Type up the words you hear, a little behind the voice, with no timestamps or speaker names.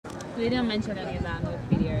They didn't mention any of that in the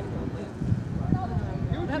Wikipedia article.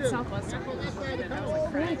 That Southwest article was really good. I was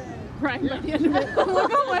like crying by the end of it. I'm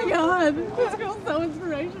like, oh my god, this girl's so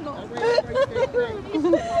inspirational.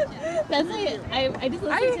 That's like, I just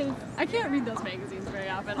listened to... I can't read those magazines very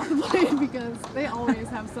often on the plane because they always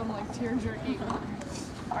have some like tear-jerking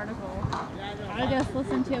article. I just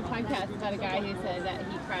listened to a podcast about a guy who said that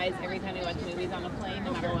he cries every time he watches movies on the plane,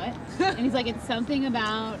 no matter what. And he's like, it's something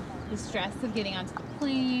about the stress of getting onto the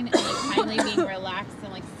plane and like finally being relaxed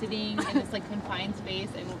and like sitting in this like confined space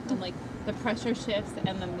and like the pressure shifts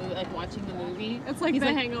and the like watching the movie. It's like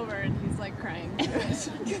The Hangover, and he's like crying.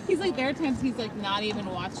 He's like, there are times he's like not even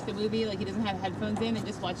watched the movie, like he doesn't have headphones in and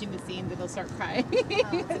just watching the scenes and he'll start crying.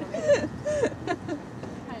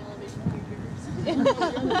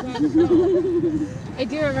 I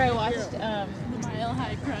do remember I watched the Mile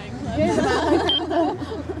High Crying Club.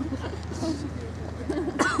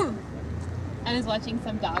 I was watching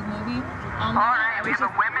some dog movie. Alright, we have a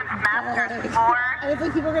women's masters sport. I was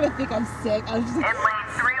like, people are gonna think I'm sick. I was just In lane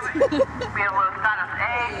 3, we have Los Gatos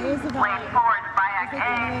A. Lane 4 is Bayak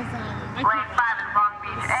A. Lane 5 is Long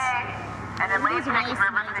Beach A. And then lane 6 is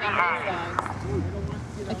River City A.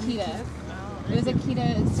 Akita. There's a Akita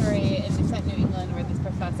story in set New England where this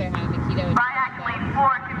professor had an Akita. Bayak lane 4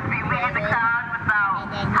 seems to be leading the crowd with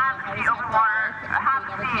about half the open water, half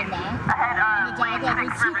the ahead of lane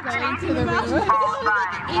 6 River City, followed by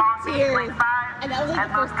Long Beach lane 5 and that was like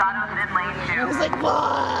and Los Gatos in lane 2. I was like,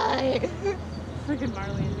 why? Freaking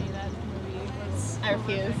Marley and Me, that movie was... I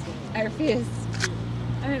refused. I refused.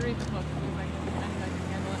 I didn't read the book because I could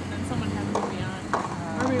handle it, and then someone had the movie on.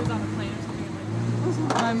 Or maybe it was on a plane or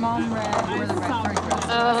something. My mom read Where the Red Fern Grows.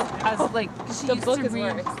 As like she The used book to is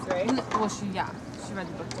read. worse, right? Well, she read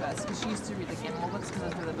the book to us because she used to read like animal books because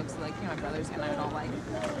those were the books that like my brothers and I would all like.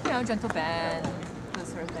 Gentle Ben, those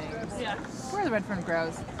sort of things. Yeah. Where the Red Fern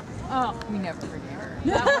Grows. Oh. We never read her. I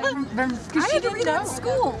had to read that in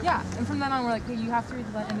school. Yeah, and from then on we're like, hey, you have to read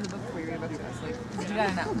the end of the book before you read a book to us. Like, you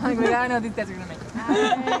gotta know. Like, we gotta know these guys are gonna make it.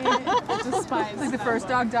 I despise Like the first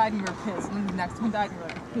dog died and we were pissed, and then the next one died and we were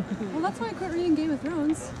like, well, that's why I quit reading Game of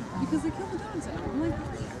Thrones, because they killed the dogs in it. I'm like,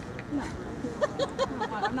 no.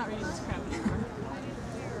 I'm not reading this crap anymore.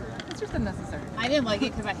 it's just unnecessary. I didn't like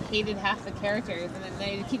it because I hated half the characters, and then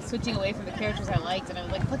they keep switching away from the characters I liked, and I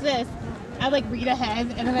was like, fuck this. I like read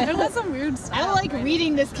ahead, and then It was some weird stuff. I don't like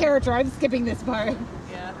reading this character. I'm skipping this part.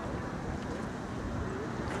 Yeah.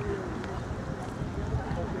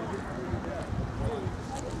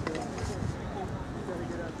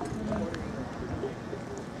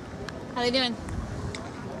 How they doing?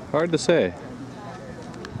 Hard to say.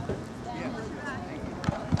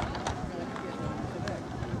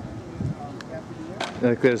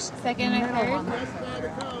 Like there's, Second or third?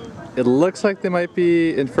 it looks like they might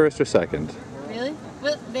be in first or second. Really?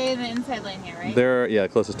 Well, they're in the inside lane here, right? They're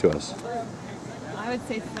closest to us. I would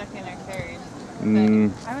say second or third.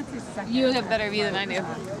 I would say second. You have a better view than I do.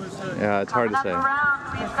 Yeah, it's hard to say. Coming up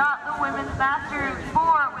around, we've got the women's masters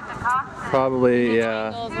 4 with the cockpit. Probably, yeah.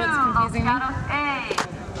 What's 2, confusing me? Los Gatos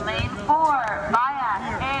A. Lane 4, Bayak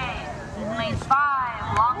A. Lane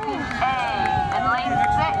 5, Long Beach A. And lane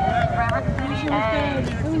 6, River City A.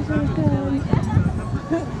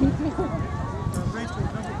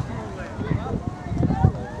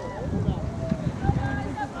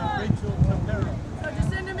 So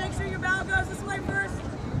just in to make sure your bow goes this way first.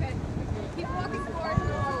 Okay. Keep walking forward.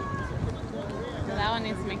 So that one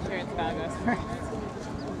needs to make sure its bow goes first.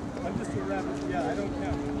 I'm just a rabbit. Yeah, I don't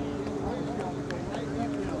count.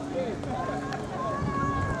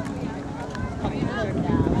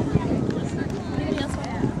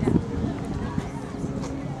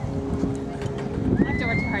 I have to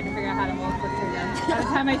work too hard to figure out how to mold with them. By the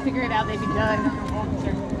time I figure it out, they'd be done.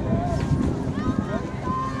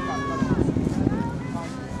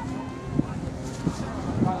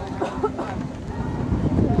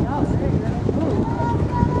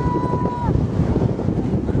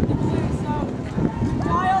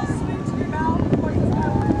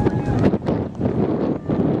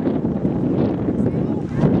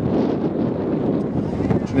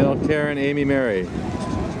 Janell, Karen, Aimee, Mary.